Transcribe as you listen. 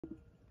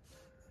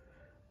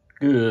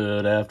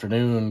Good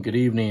afternoon, good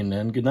evening,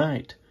 and good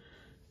night,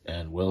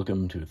 and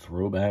welcome to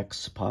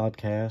Throwbacks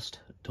Podcast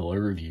Toy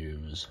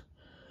Reviews.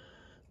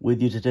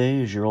 With you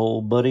today is your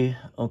old buddy,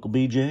 Uncle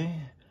BJ,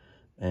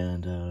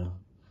 and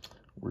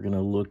we're going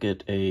to look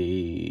at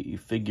a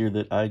figure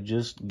that I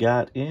just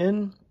got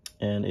in,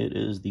 and it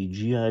is the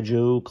G.I.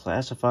 Joe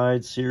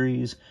Classified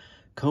Series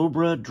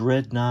Cobra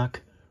Dreadnok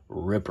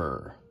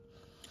Ripper.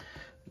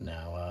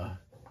 Now,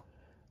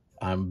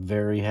 I'm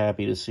very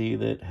happy to see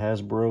that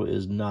Hasbro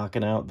is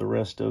knocking out the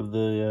rest of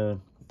the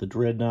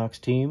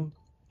Dreadnoks team.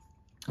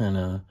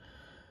 And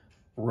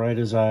right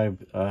as I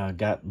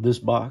got this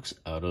box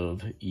out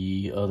of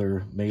the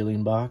other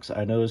mailing box,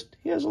 I noticed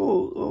he has a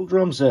little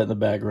drum set in the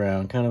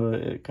background, kind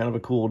of a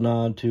cool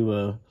nod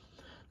to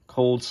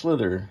Cold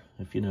Slither,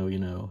 if you know, you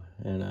know.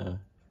 And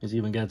he's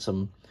even got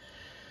some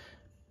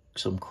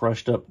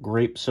crushed up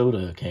grape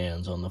soda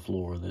cans on the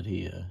floor that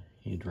he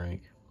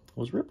drank.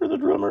 Was Ripper the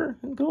drummer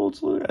in Cold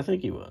Slither? I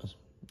think he was.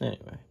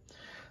 Anyway,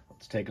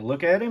 let's take a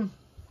look at him.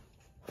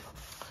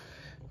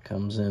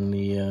 Comes in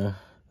the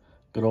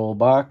good old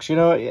box.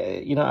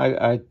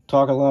 I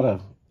talk a lot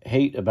of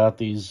hate about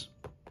these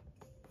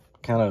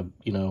kind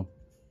of,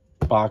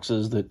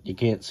 boxes that you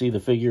can't see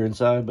the figure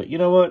inside. But you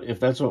know what? If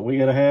that's what we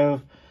gotta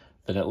have,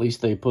 then at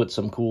least they put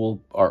some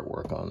cool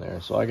artwork on there.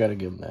 So I gotta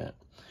give them that.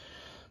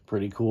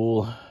 Pretty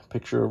cool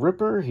picture of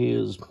Ripper. He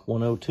is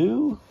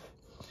 102.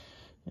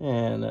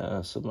 And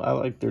I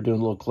like they're doing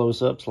little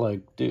close-ups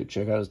like, dude,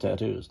 check out his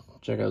tattoos.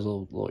 Check out his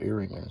little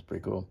earring there. It's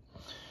pretty cool.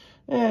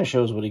 And it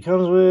shows what he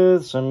comes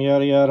with. Some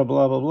yada yada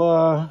blah blah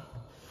blah.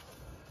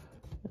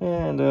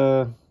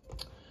 And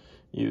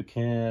you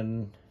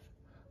can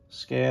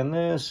scan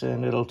this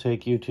and it'll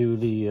take you to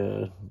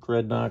the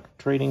Dreadnok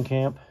training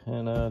camp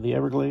in the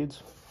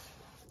Everglades.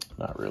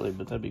 Not really,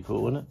 but that'd be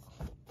cool, wouldn't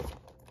it?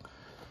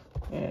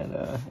 And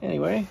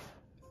anyway,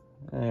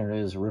 there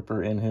is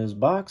Ripper in his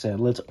box, and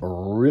let's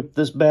rip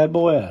this bad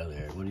boy out of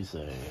there. What do you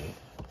say?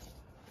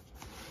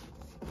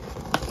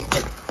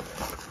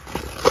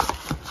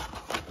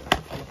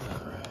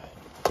 Alright.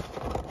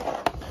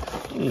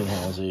 He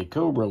has a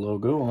Cobra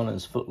logo on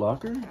his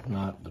footlocker,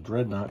 not the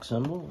Dreadnok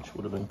symbol, which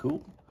would have been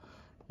cool.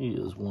 He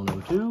is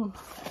 102.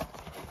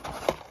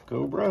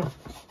 Cobra.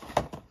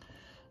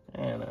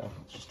 And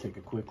let's just take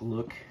a quick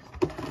look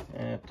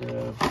at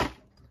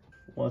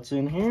what's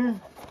in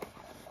here.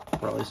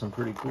 Probably some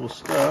pretty cool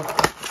stuff.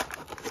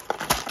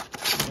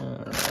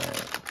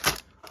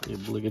 Alright. The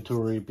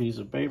obligatory piece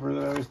of paper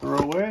that I always throw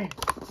away.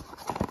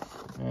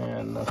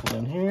 And nothing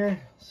in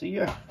here. See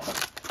ya.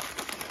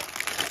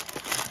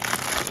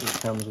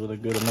 It comes with a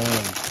good amount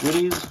of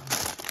goodies.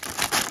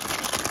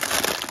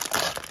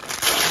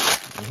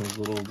 And his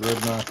little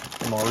Dreadnok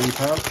MRE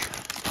pouch.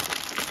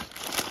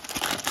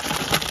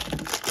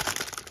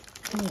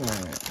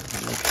 Alright.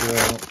 Make sure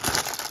I don't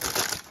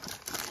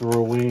throw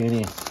away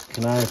any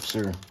knives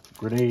or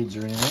grenades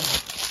or anything.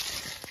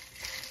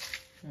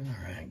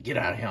 Alright, get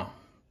out of here.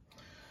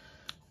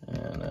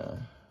 And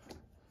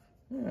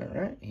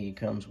alright, he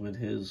comes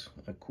with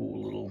a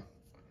cool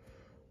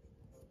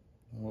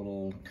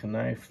little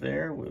knife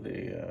there with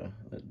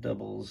that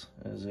doubles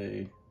as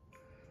a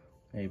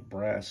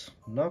brass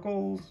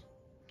knuckles.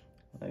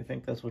 I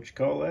think that's what you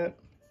call that.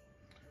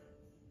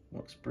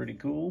 Looks pretty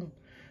cool.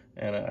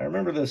 And I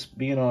remember this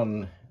being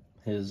on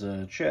his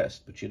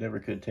chest, but you never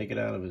could take it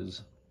out of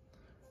his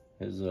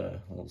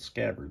little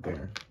scabbard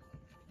there.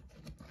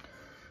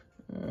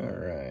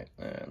 Alright,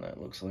 and that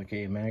looks like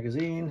a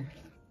magazine.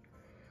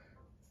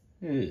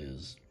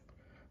 His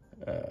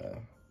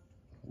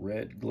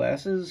red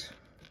glasses.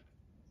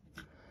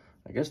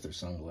 I guess they're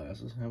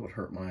sunglasses. That would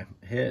hurt my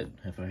head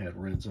if I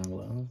had red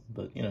sunglasses,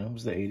 but it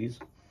was the 80s.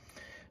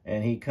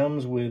 And he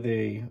comes with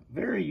a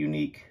very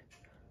unique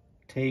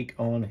take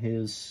on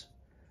his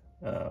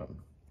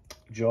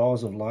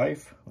Jaws of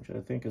Life, which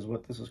I think is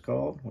what this is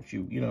called, which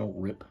you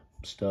rip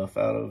stuff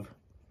out of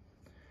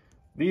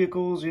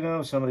vehicles.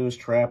 If somebody was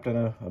trapped in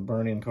a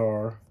burning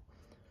car,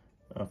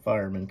 a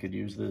fireman could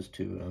use this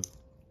to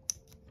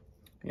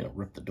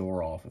rip the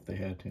door off if they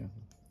had to.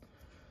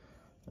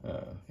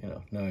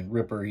 Knowing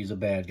Ripper, he's a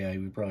bad guy. He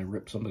would probably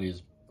rip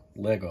somebody's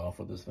leg off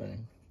with this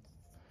thing.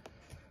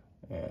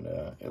 And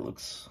it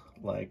looks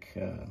like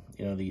the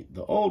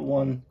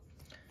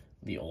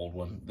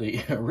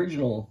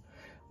original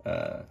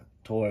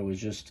toy was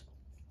just,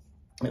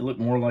 it looked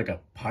more like a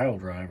pile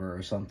driver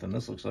or something.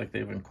 This looks like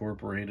they've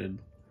incorporated,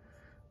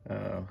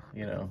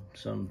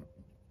 some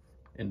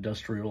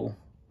industrial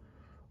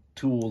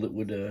tool that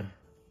would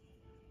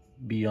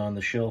be on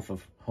the shelf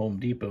of Home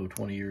Depot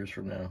 20 years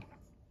from now.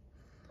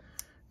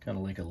 Kind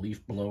of like a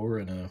leaf blower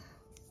and a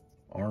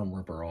arm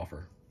ripper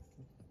offer.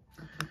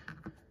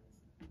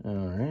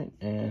 Alright,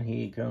 and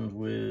he comes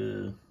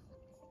with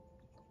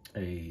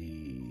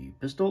a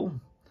pistol,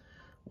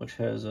 which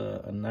has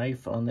a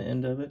knife on the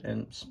end of it,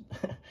 and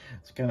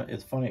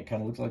it's funny. It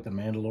kind of looks like the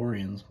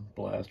Mandalorian's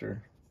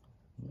blaster,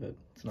 but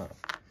it's not.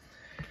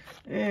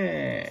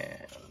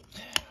 And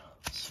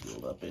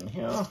sealed up in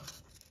here.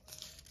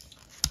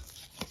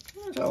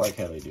 I like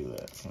how they do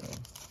that. Kind of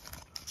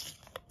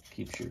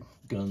keeps your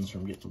guns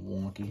from getting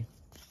wonky.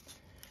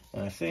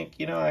 And I think,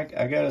 you know, I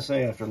gotta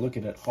say, after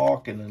looking at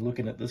Hawk and then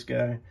looking at this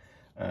guy,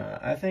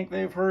 I think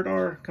they've heard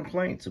our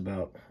complaints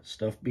about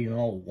stuff being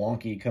all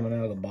wonky, coming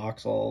out of the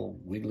box all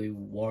wiggly,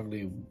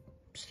 woggly,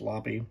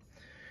 sloppy.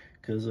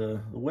 Because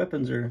the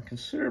weapons are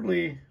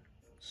considerably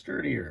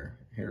sturdier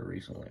here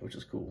recently, which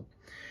is cool.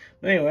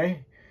 But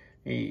anyway,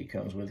 he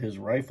comes with his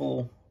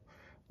rifle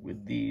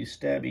with the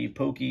stabby,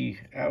 pokey,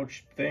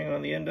 ouch thing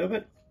on the end of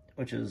it,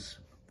 which is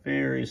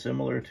very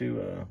similar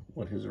to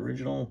what his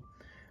original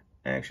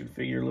action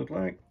figure looked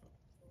like.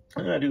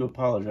 And I do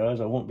apologize,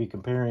 I won't be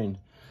comparing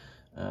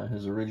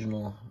his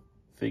original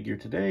figure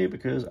today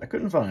because I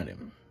couldn't find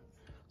him.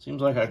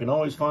 Seems like I can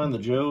always find the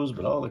Joes,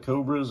 but all the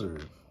Cobras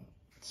are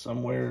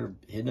somewhere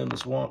hidden in the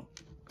swamp,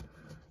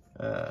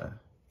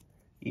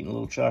 eating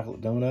little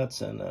chocolate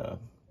donuts and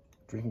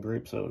drinking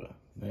grape soda.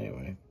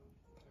 Anyway,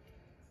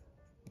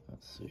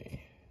 let's see.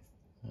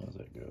 How's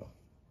that go?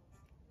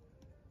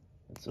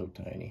 It's so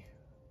tiny.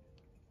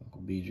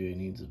 Uncle BJ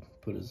needs to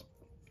put his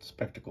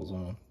spectacles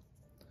on.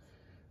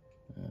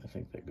 I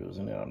think that goes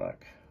in and out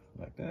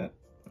like that.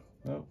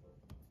 Nope.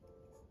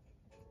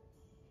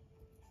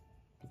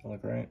 Does that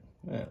look right?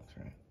 Yeah, that's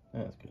right.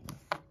 That's good.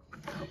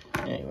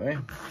 Anyway,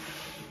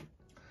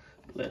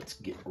 let's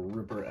get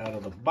Ripper out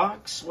of the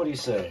box. What do you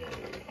say?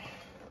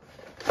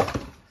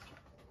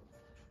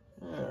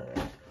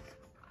 Alright.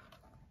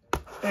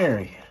 There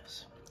he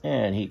is.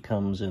 And he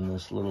comes in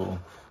this little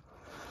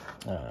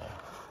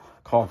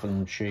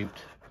coffin-shaped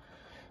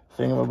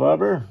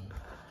thingamabobber.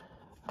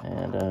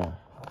 And,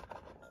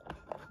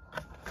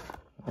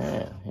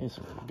 man, he's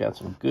got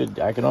some good,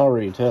 I can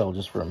already tell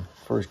just from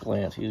first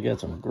glance, he's got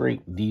some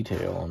great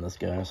detail on this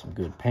guy, some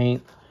good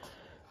paint,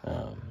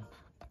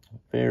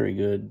 very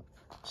good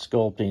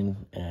sculpting,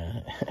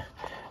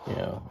 you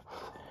know,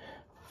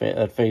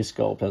 that face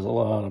sculpt has a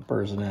lot of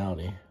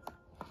personality.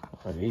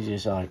 But he's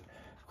just like,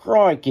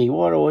 crikey,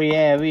 what do we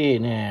have here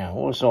now?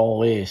 What's all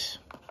this?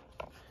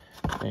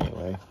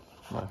 Anyway,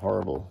 my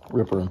horrible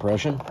Ripper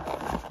impression.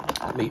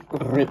 Let me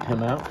rip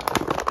him out.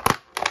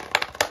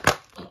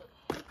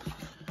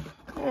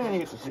 And you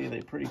get to see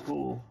the pretty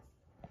cool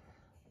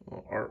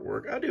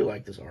artwork. I do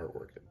like this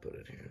artwork they put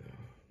in here.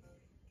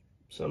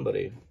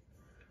 Somebody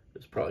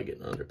is probably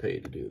getting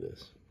underpaid to do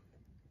this.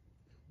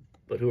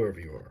 But whoever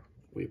you are,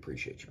 we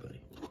appreciate you,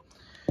 buddy.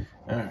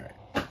 All right.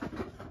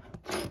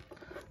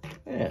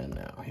 And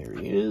now here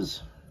he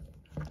is.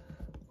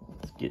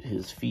 Let's get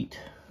his feet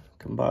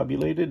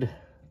combobulated.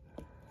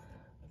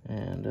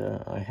 And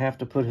I have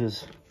to put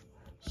his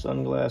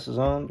sunglasses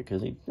on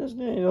because he don't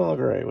look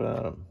right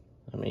without them.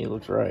 I mean, he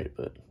looks right,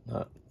 but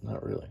not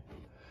really.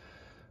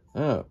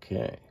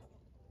 Okay.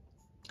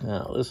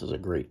 Now, this is a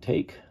great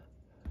take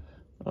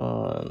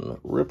on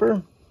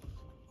Ripper.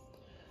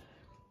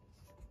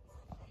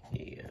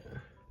 He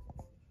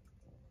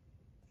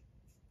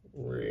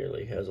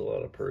really has a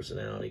lot of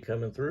personality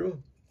coming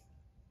through.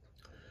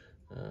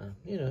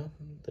 You know,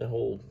 the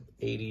whole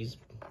 80s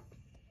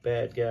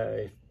bad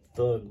guy,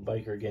 thug,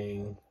 biker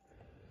gang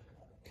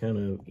kind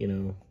of, you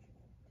know,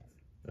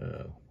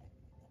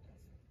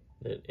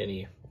 that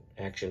any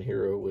action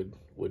hero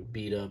would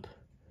beat up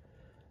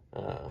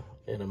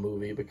in a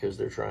movie because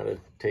they're trying to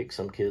take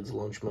some kid's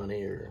lunch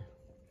money or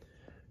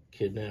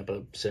kidnap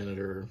a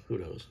senator, who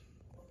knows.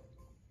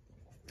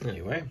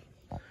 Anyway,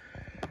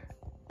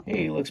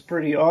 he looks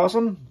pretty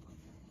awesome.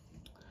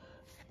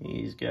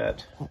 He's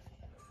got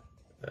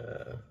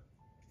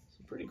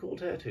some pretty cool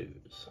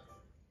tattoos.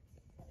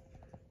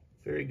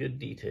 Very good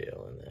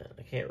detail in that.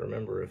 I can't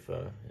remember if,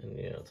 and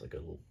you know, it's like a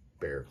little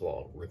bear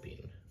claw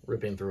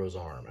ripping through his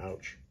arm.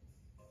 Ouch.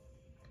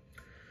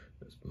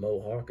 This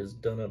mohawk is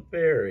done up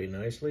very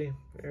nicely,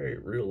 very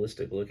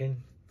realistic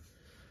looking.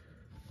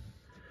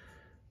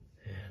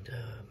 And,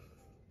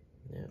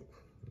 yeah,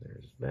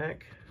 there's his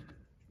back.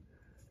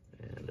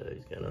 And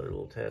he's got another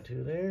little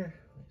tattoo there.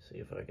 Let's see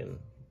if I can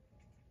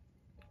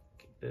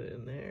get that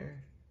in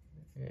there.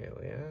 There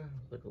we are.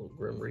 Like a little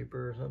Grim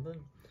Reaper or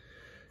something.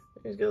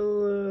 He's got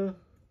a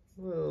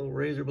little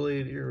razor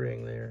blade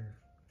earring there.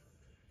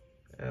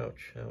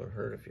 Ouch, that would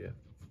hurt if you're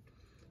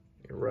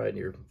riding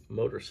your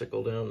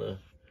motorcycle down the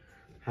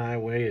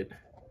highway at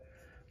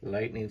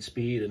lightning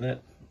speed and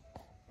that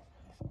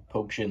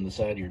pokes you in the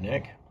side of your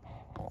neck.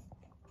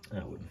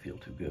 That wouldn't feel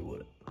too good,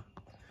 would it?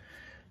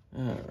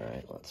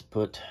 Alright, let's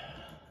put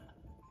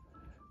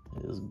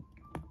his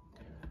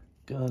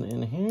gun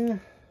in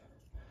here.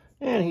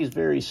 And he's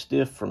very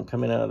stiff from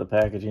coming out of the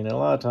packaging. And a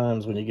lot of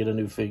times when you get a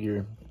new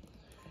figure,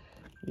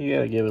 you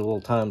gotta give it a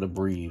little time to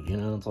breathe, you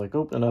know? It's like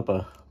opening up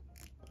a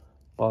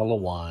bottle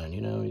of wine,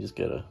 you know? You just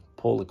gotta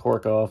pull the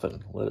cork off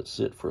and let it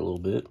sit for a little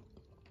bit.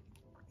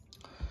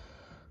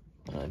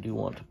 And I do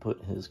want to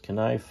put his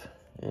knife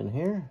in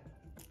here.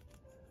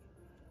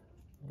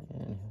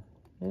 And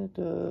it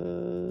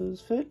does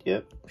fit,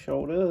 yep,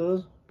 sure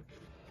does.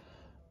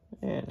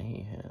 And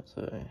he has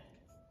a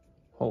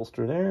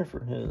holster there for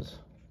his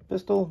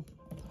pistol.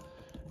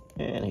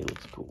 And he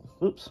looks cool.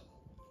 Oops.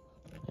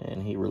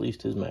 And he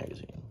released his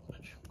magazine,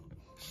 which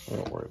we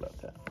don't worry about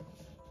that.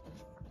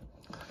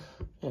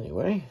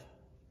 Anyway,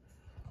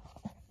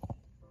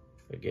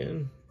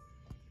 again,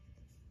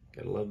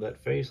 gotta love that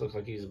face. Looks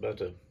like he's about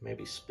to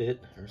maybe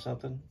spit or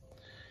something.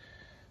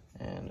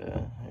 And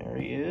there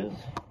he is.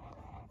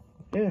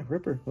 Yeah,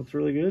 Ripper looks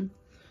really good.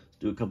 Let's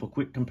do a couple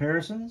quick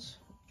comparisons,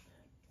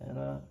 and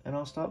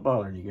I'll stop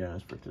bothering you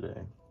guys for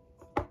today.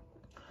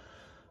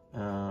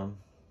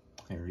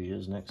 Here he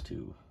is next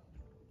to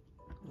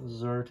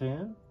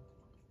Zartan,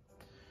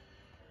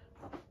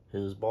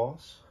 his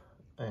boss,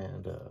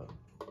 and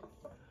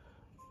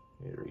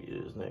here he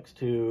is next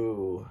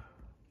to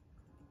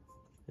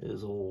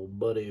his old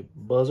buddy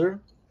Buzzer,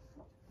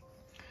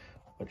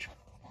 which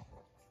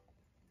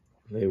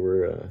they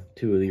were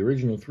two of the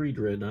original 3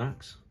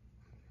 Dreadnoks.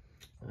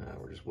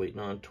 We're just waiting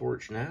on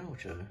Torch now,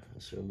 which I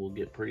assume we'll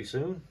get pretty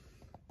soon.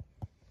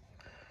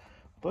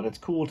 But it's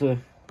cool to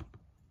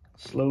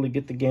slowly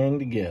get the gang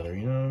together,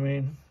 you know what I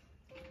mean?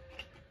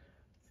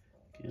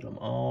 Get them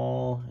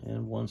all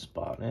in one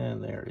spot.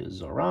 And there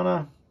is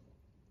Zorana,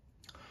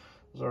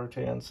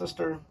 Zartan's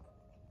sister.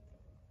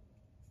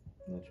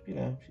 Which, you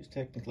know, she's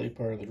technically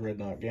part of the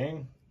Dreadnok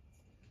gang.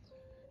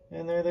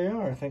 And there they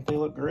are. I think they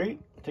look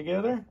great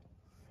together.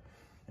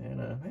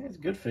 And it's a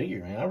good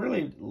figure, man. I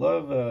really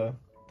love the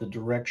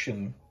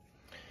direction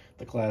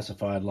the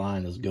classified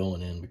line is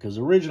going in, because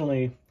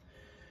originally,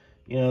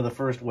 you know, the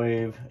first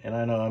wave, and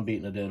I know I'm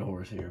beating a dead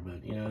horse here,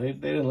 but, you know, they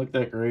didn't look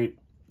that great.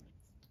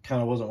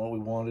 Kind of wasn't what we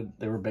wanted.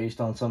 They were based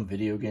on some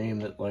video game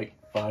that, like,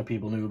 5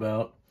 people knew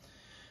about.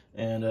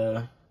 And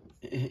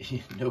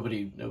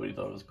nobody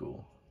thought it was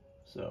cool.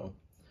 So,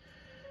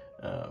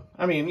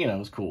 I mean, you know, it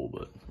was cool,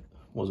 but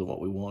wasn't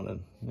what we wanted.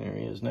 There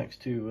he is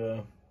next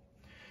to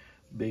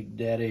Big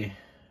Daddy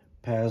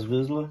Paz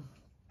Vizsla.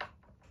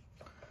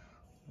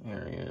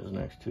 There he is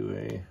next to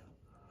a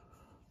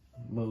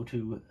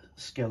Motu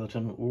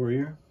Skeleton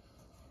Warrior.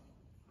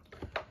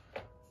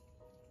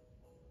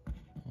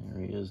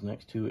 There he is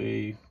next to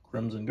a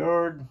Crimson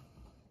Guard.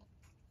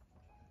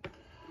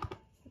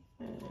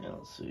 And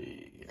let's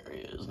see, here he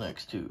is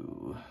next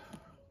to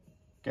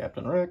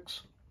Captain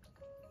Rex.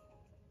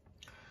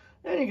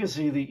 And you can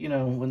see the, you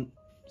know, when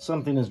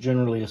something is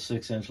generally a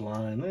 6-inch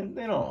line,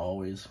 they don't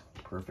always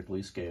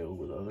perfectly scale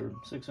with other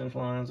 6-inch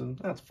lines, and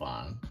that's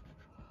fine.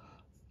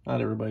 Not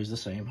everybody's the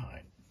same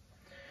height.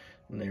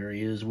 And there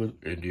he is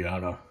with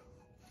Indiana.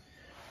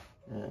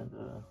 And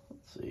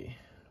let's see.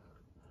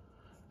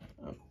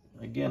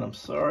 Again, I'm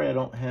sorry I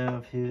don't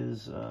have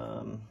his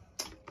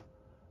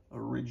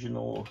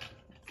original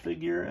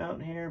figure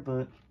out here,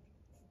 but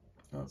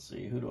let's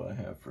see, who do I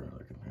have for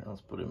another compare?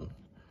 Let's put him,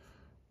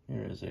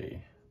 here is a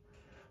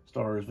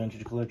Star Wars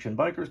Vintage Collection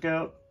Biker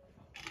Scout.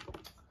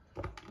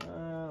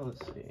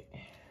 Let's see,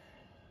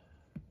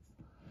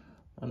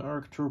 an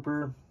ARC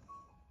Trooper,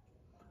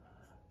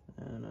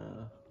 and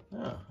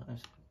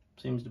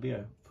seems to be,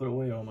 I put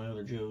away all my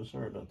other Joes,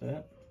 sorry about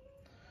that.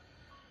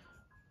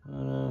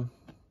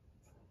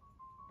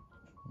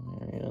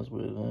 There he is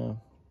with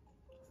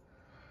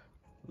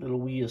little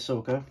wee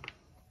Ahsoka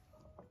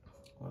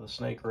with a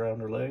snake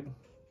around her leg.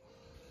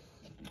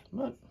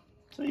 But,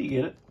 so you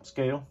get it,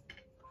 scale.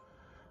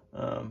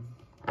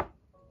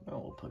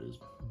 We'll put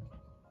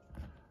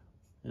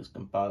his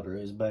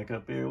compadres back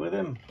up here with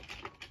him.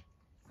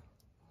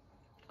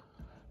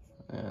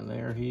 And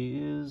there he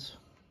is.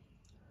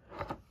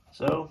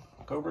 So,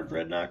 Cobra,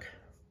 Dreadnok,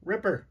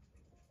 Ripper.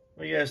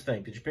 What do you guys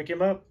think? Did you pick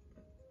him up?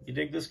 You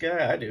dig this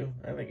guy? I do.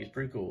 I think he's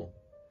pretty cool.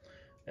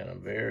 And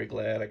I'm very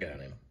glad I got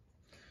him.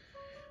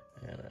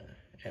 And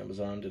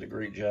Amazon did a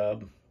great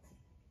job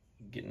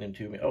getting him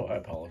to me. Oh, I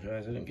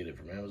apologize. I didn't get it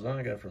from Amazon.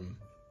 I got it from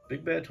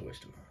Big Bad Toy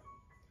Store.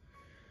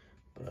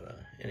 But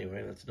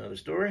anyway, that's another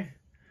story.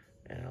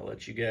 And I'll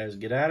let you guys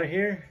get out of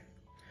here.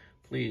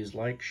 Please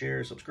like,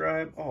 share,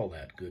 subscribe, all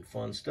that good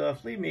fun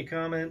stuff. Leave me a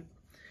comment.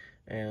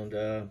 And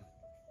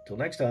till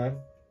next time,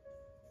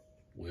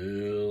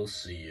 we'll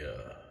see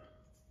ya.